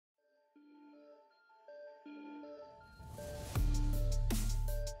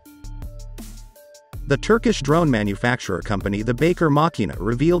The Turkish drone manufacturer company the Baykar Makina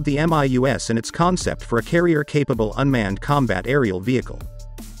revealed the MIUS and its concept for a carrier-capable unmanned combat aerial vehicle.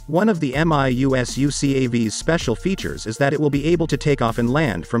 One of the MIUS UCAV's special features is that it will be able to take off and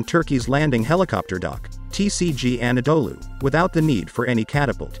land from Turkey's landing helicopter dock, TCG Anadolu, without the need for any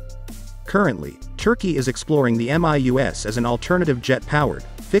catapult. Currently, Turkey is exploring the MIUS as an alternative jet-powered,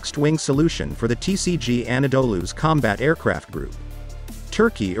 fixed-wing solution for the TCG Anadolu's combat aircraft group.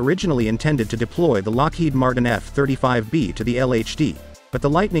 Turkey originally intended to deploy the Lockheed Martin F-35B to the LHD, but the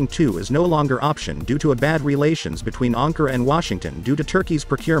Lightning II is no longer option due to a bad relations between Ankara and Washington due to Turkey's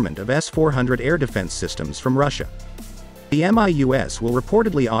procurement of S-400 air defense systems from Russia. The MIUS will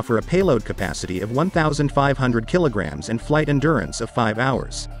reportedly offer a payload capacity of 1,500 kilograms and flight endurance of 5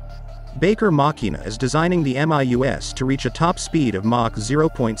 hours. Baykar Makina is designing the MIUS to reach a top speed of Mach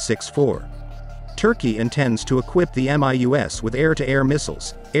 0.64. Turkey intends to equip the MIUS with air-to-air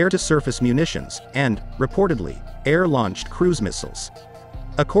missiles, air-to-surface munitions, and, reportedly, air-launched cruise missiles.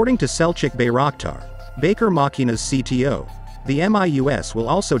 According to Selçuk Bayraktar, Baykar Makina's CTO, the MIUS will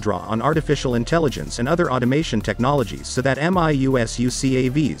also draw on artificial intelligence and other automation technologies so that MIUS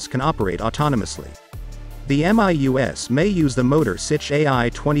UCAVs can operate autonomously. The MIUS may use the motor Sich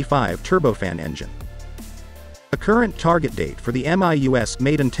AI-25 turbofan engine. The current target date for the MIUS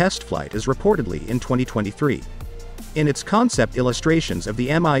maiden test flight is reportedly in 2023. In its concept illustrations of the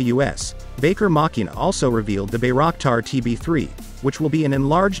MIUS, Baykar Makina also revealed the Bayraktar TB3, which will be an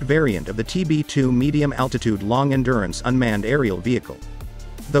enlarged variant of the TB2 medium-altitude long-endurance unmanned aerial vehicle.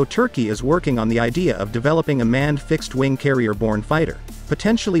 Though Turkey is working on the idea of developing a manned fixed-wing carrier-borne fighter,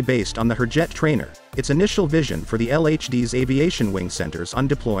 potentially based on the Hürjet trainer, its initial vision for the LHD's aviation wing centers on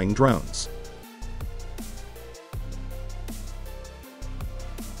deploying drones.